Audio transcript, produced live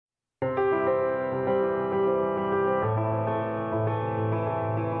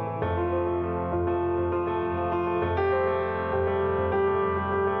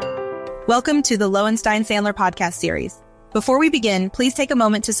Welcome to the Lowenstein-Sandler podcast series. Before we begin, please take a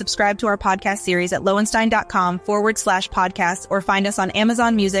moment to subscribe to our podcast series at lowenstein.com/podcast or find us on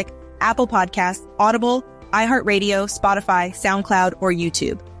Amazon Music, Apple Podcasts, Audible, iHeartRadio, Spotify, SoundCloud, or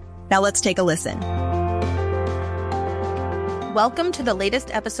YouTube. Now let's take a listen. Welcome to the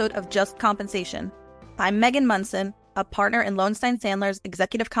latest episode of Just Compensation. I'm Megan Monson, a partner in Lowenstein-Sandler's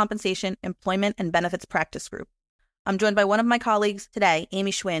Executive Compensation, Employment, and Benefits Practice Group. I'm joined by one of my colleagues today,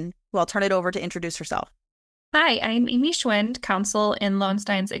 Amy Schwind, who I'll turn it over to introduce herself. Hi, I'm Amy Schwind, Counsel in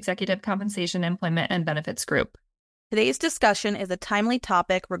Lowenstein's Executive Compensation, Employment, and Benefits Group. Today's discussion is a timely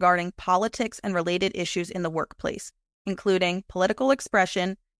topic regarding politics and related issues in the workplace, including political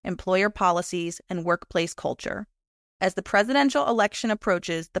expression, employer policies, and workplace culture. As the presidential election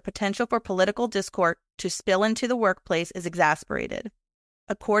approaches, the potential for political discord to spill into the workplace is exacerbated.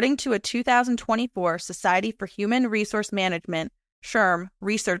 According to a 2024 Society for Human Resource Management, SHRM,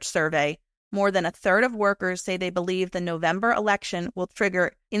 research survey, more than a third of workers say they believe the November election will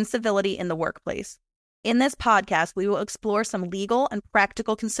trigger incivility in the workplace. In this podcast, we will explore some legal and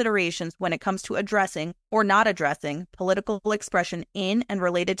practical considerations when it comes to addressing or not addressing political expression in and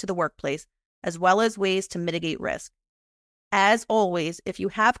related to the workplace, as well as ways to mitigate risk. As always, if you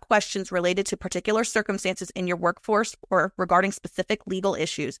have questions related to particular circumstances in your workforce or regarding specific legal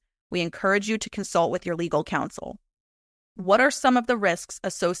issues, we encourage you to consult with your legal counsel. What are some of the risks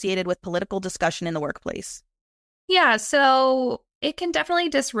associated with political discussion in the workplace? Yeah, so it can definitely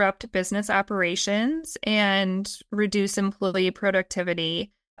disrupt business operations and reduce employee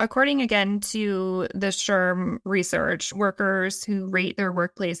productivity. According again to the SHRM research, workers who rate their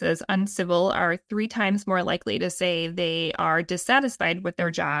workplaces uncivil are 3 times more likely to say they are dissatisfied with their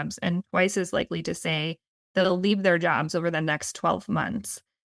jobs and twice as likely to say they'll leave their jobs over the next 12 months.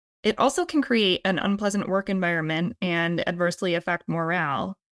 It also can create an unpleasant work environment and adversely affect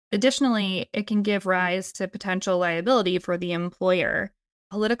morale. Additionally, it can give rise to potential liability for the employer.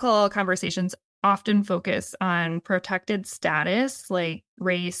 Political conversations often focus on protected status like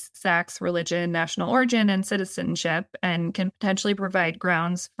race, sex, religion, national origin, and citizenship, and can potentially provide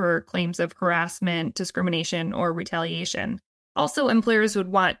grounds for claims of harassment, discrimination, or retaliation. Also, employers would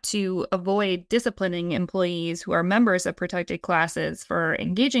want to avoid disciplining employees who are members of protected classes for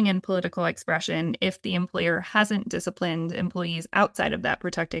engaging in political expression if the employer hasn't disciplined employees outside of that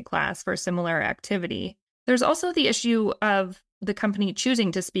protected class for similar activity. There's also the issue of the company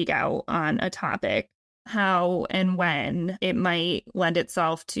choosing to speak out on a topic, how and when it might lend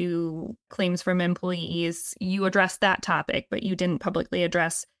itself to claims from employees. You addressed that topic, but you didn't publicly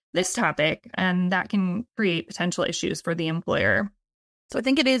address this topic, and that can create potential issues for the employer. So I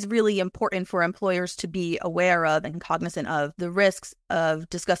think it is really important for employers to be aware of and cognizant of the risks of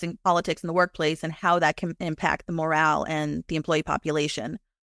discussing politics in the workplace and how that can impact the morale and the employee population.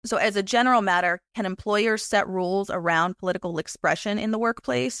 So as a general matter, can employers set rules around political expression in the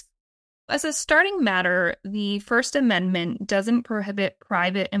workplace? As a starting matter, the First Amendment doesn't prohibit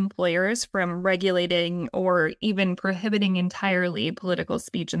private employers from regulating or even prohibiting entirely political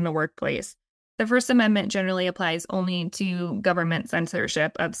speech in the workplace. The First Amendment generally applies only to government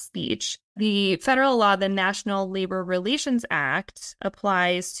censorship of speech. The federal law, the National Labor Relations Act,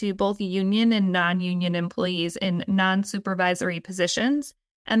 applies to both union and non-union employees in non-supervisory positions.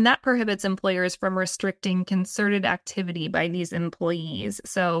 And that prohibits employers from restricting concerted activity by these employees.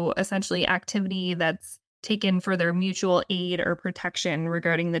 So essentially activity that's taken for their mutual aid or protection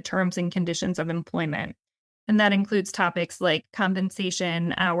regarding the terms and conditions of employment. And that includes topics like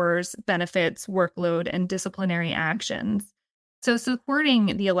compensation, hours, benefits, workload, and disciplinary actions. So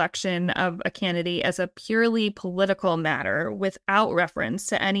supporting the election of a candidate as a purely political matter without reference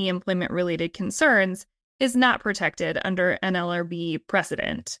to any employment-related concerns is not protected under NLRB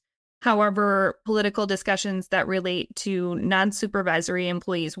precedent. However, political discussions that relate to non-supervisory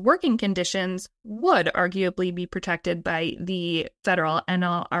employees' working conditions would arguably be protected by the federal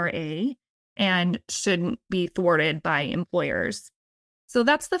NLRA and shouldn't be thwarted by employers. So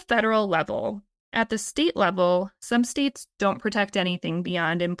that's the federal level. At the state level, some states don't protect anything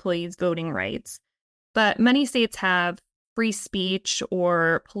beyond employees' voting rights, but many states have free speech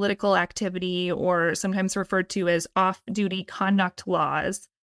or political activity, or sometimes referred to as off-duty conduct laws,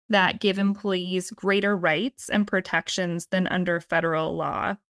 that give employees greater rights and protections than under federal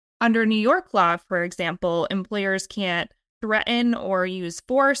law. Under New York law, for example, employers can't threaten or use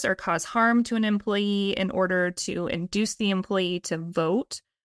force or cause harm to an employee in order to induce the employee to vote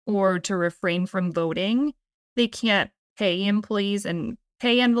or to refrain from voting. They can't pay employees and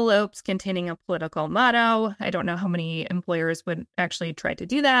pay envelopes containing a political motto. I don't know how many employers would actually try to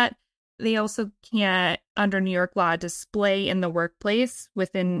do that. they also can't, under New York law, display in the workplace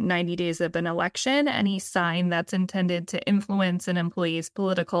within 90 days of an election any sign that's intended to influence an employee's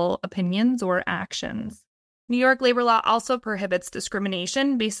political opinions or actions. New York labor law also prohibits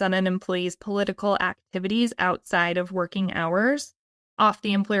discrimination based on an employee's political activities outside of working hours, off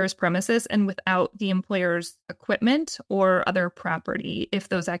the employer's premises, and without the employer's equipment or other property if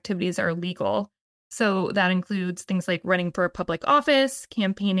those activities are legal. So that includes things like running for a public office,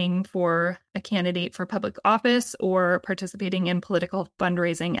 campaigning for a candidate for public office, or participating in political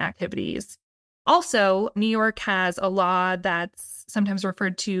fundraising activities. Also, New York has a law that's sometimes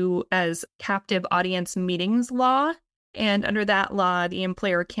referred to as captive audience meetings law. And under that law, the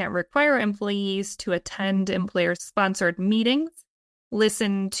employer can't require employees to attend employer-sponsored meetings,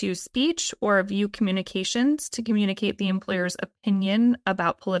 listen to speech, or view communications to communicate the employer's opinion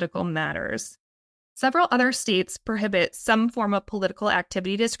about political matters. Several other states prohibit some form of political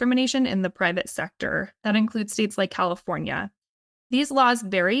activity discrimination in the private sector. That includes states like California. These laws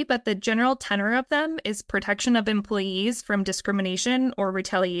vary, but the general tenor of them is protection of employees from discrimination or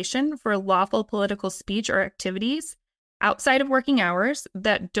retaliation for lawful political speech or activities outside of working hours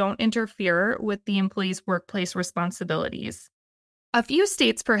that don't interfere with the employee's workplace responsibilities. A few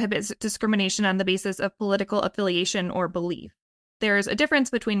states prohibit discrimination on the basis of political affiliation or belief. There's a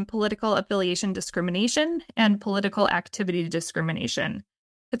difference between political affiliation discrimination and political activity discrimination.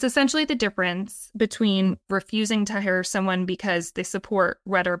 It's essentially the difference between refusing to hire someone because they support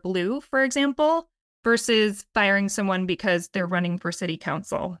red or blue, for example, versus firing someone because they're running for city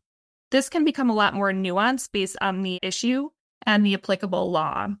council. This can become a lot more nuanced based on the issue and the applicable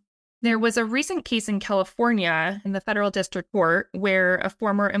law. There was a recent case in California in the federal district court where a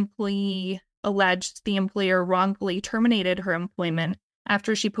former employee alleged the employer wrongfully terminated her employment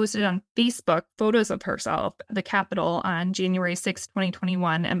after she posted on Facebook photos of herself at the Capitol on January 6,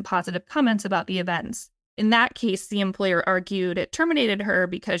 2021, and positive comments about the events. In that case, the employer argued it terminated her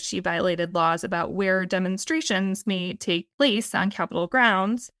because she violated laws about where demonstrations may take place on Capitol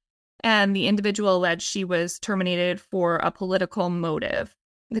grounds, and the individual alleged she was terminated for a political motive.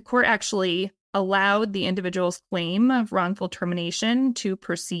 The court actually allowed the individual's claim of wrongful termination to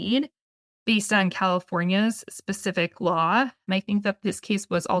proceed based on California's specific law. And I think that this case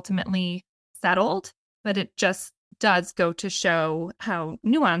was ultimately settled, but it just does go to show how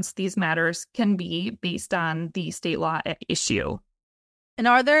nuanced these matters can be based on the state law at issue. And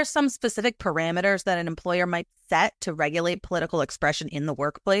are there some specific parameters that an employer might set to regulate political expression in the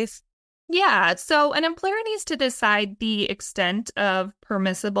workplace? Yeah, so an employer needs to decide the extent of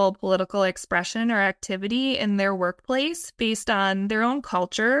permissible political expression or activity in their workplace based on their own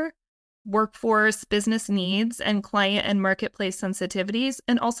culture, workforce, business needs, and client and marketplace sensitivities,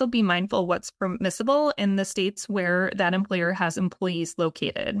 and also be mindful what's permissible in the states where that employer has employees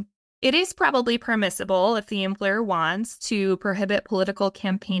located. It is probably permissible if the employer wants to prohibit political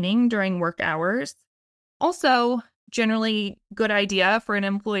campaigning during work hours. Also, generally good idea for an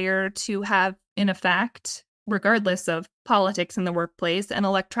employer to have, in effect, regardless of politics in the workplace, an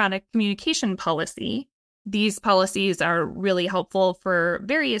electronic communication policy. These policies are really helpful for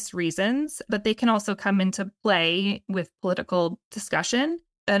various reasons, but they can also come into play with political discussion.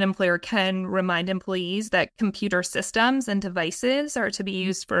 An employer can remind employees that computer systems and devices are to be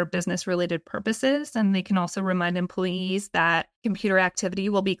used for business-related purposes, and they can also remind employees that computer activity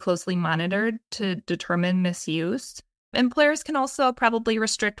will be closely monitored to determine misuse. Employers can also probably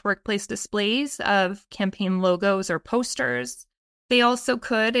restrict workplace displays of campaign logos or posters. They also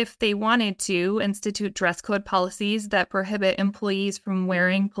could, if they wanted to, institute dress code policies that prohibit employees from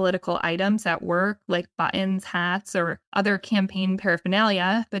wearing political items at work, like buttons, hats, or other campaign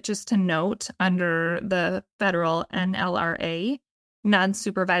paraphernalia. But just to note, under the federal NLRA,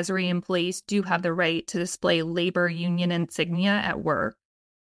 non-supervisory employees do have the right to display labor union insignia at work.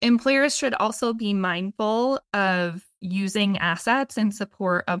 Employers should also be mindful of using assets in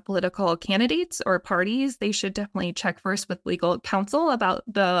support of political candidates or parties. They should definitely check first with legal counsel about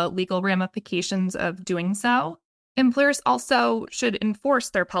the legal ramifications of doing so. Employers also should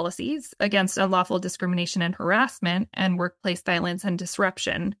enforce their policies against unlawful discrimination and harassment and workplace violence and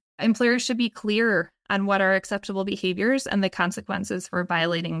disruption. Employers should be clear on what are acceptable behaviors and the consequences for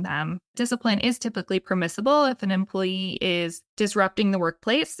violating them. Discipline is typically permissible if an employee is disrupting the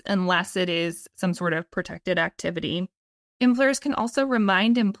workplace, unless it is some sort of protected activity. Employers can also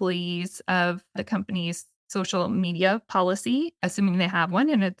remind employees of the company's social media policy, assuming they have one,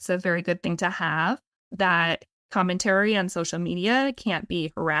 and it's a very good thing to have, that commentary on social media can't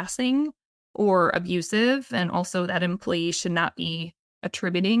be harassing or abusive, and also that employees should not be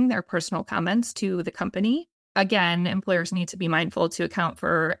attributing their personal comments to the company. Again, employers need to be mindful to account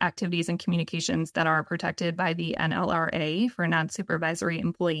for activities and communications that are protected by the NLRA for non-supervisory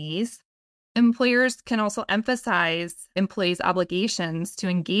employees. Employers can also emphasize employees' obligations to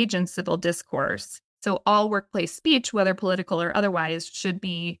engage in civil discourse. So all workplace speech, whether political or otherwise, should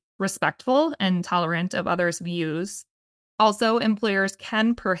be respectful and tolerant of others' views. Also, employers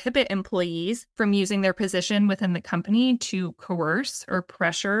can prohibit employees from using their position within the company to coerce or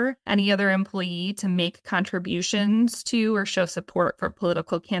pressure any other employee to make contributions to or show support for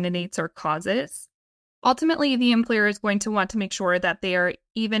political candidates or causes. Ultimately, the employer is going to want to make sure that they are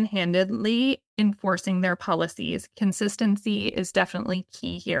even-handedly enforcing their policies. Consistency is definitely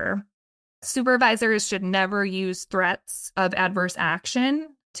key here. Supervisors should never use threats of adverse action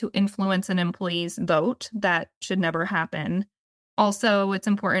to influence an employee's vote. That should never happen. Also, it's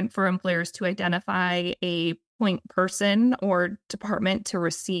important for employers to identify a point person or department to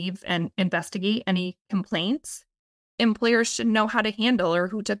receive and investigate any complaints. Employers should know how to handle or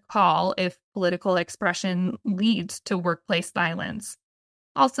who to call if political expression leads to workplace violence.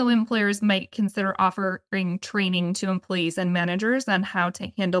 Also, employers might consider offering training to employees and managers on how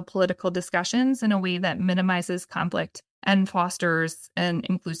to handle political discussions in a way that minimizes conflict and fosters an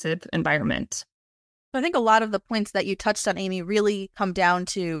inclusive environment. I think a lot of the points that you touched on, Amy, really come down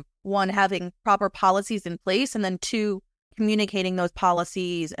to, one, having proper policies in place, and then two, communicating those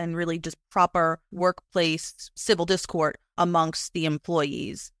policies and really just proper workplace civil discourse amongst the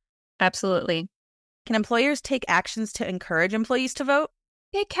employees. Absolutely. Can employers take actions to encourage employees to vote?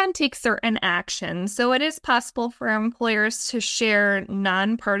 It can take certain actions. So it is possible for employers to share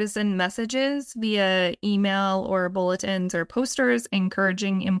nonpartisan messages via email or bulletins or posters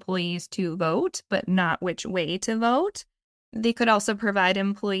encouraging employees to vote, but not which way to vote. They could also provide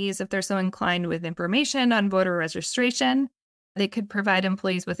employees, if they're so inclined, with information on voter registration. They could provide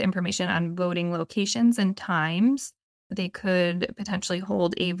employees with information on voting locations and times. They could potentially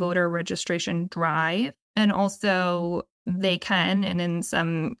hold a voter registration drive. And also, they can, and in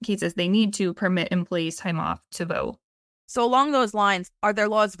some cases they need to, permit employees time off to vote. So along those lines, are there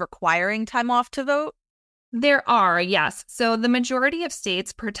laws requiring time off to vote? There are, yes. So the majority of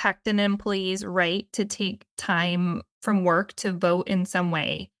states protect an employee's right to take time from work to vote in some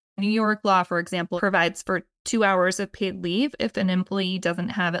way. New York law, for example, provides for 2 hours of paid leave if an employee doesn't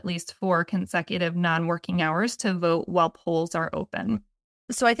have at least 4 consecutive non-working hours to vote while polls are open.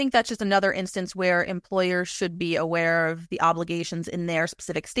 So I think that's just another instance where employers should be aware of the obligations in their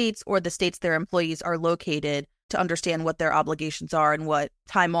specific states or the states their employees are located to understand what their obligations are and what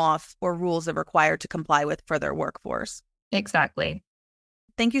time off or rules are required to comply with for their workforce. Exactly.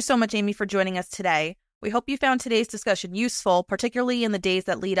 Thank you so much, Amy, for joining us today. We hope you found today's discussion useful, particularly in the days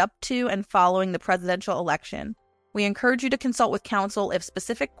that lead up to and following the presidential election. We encourage you to consult with counsel if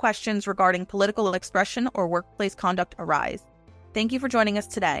specific questions regarding political expression or workplace conduct arise. Thank you for joining us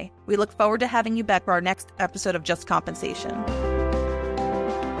today. We look forward to having you back for our next episode of Just Compensation.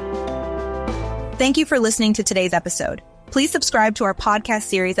 Thank you for listening to today's episode. Please subscribe to our podcast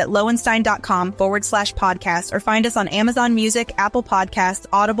series at lowenstein.com/podcast or find us on Amazon Music, Apple Podcasts,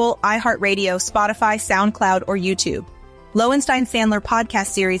 Audible, iHeartRadio, Spotify, SoundCloud, or YouTube. Lowenstein Sandler podcast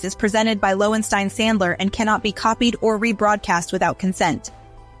series is presented by Lowenstein Sandler and cannot be copied or rebroadcast without consent.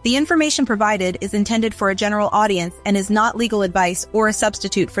 The information provided is intended for a general audience and is not legal advice or a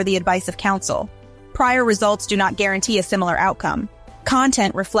substitute for the advice of counsel. Prior results do not guarantee a similar outcome.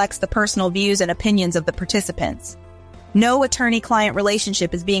 Content reflects the personal views and opinions of the participants. No attorney-client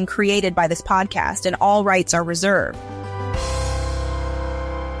relationship is being created by this podcast, and all rights are reserved.